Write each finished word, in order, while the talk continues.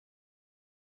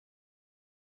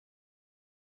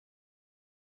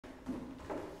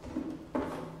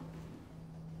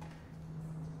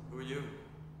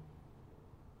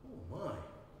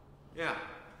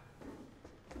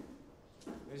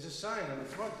sign on the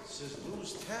front that says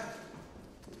Lou's Tavern.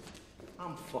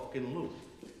 I'm fucking Lou.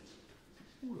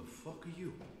 Who the fuck are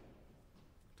you?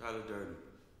 Tyler Durden.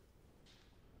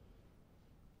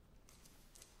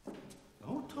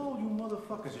 Who told you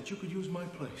motherfuckers that you could use my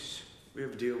place? We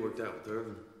have a deal worked out with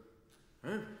Irvin.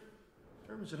 Irvin?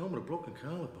 Irvin's at home with a broken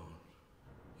collarbone.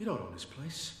 You don't own this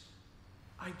place.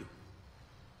 I do.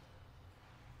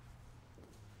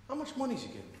 How much money's he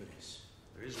getting for this?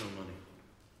 There is no money.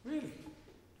 Really?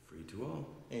 Free to all.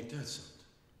 Ain't that something?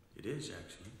 It is,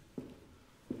 actually.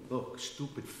 Look,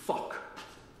 stupid fuck.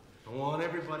 I want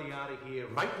everybody out of here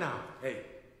right now. Hey,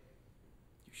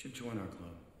 you should join our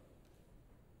club.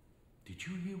 Did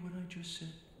you hear what I just said?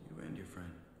 You and your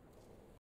friend.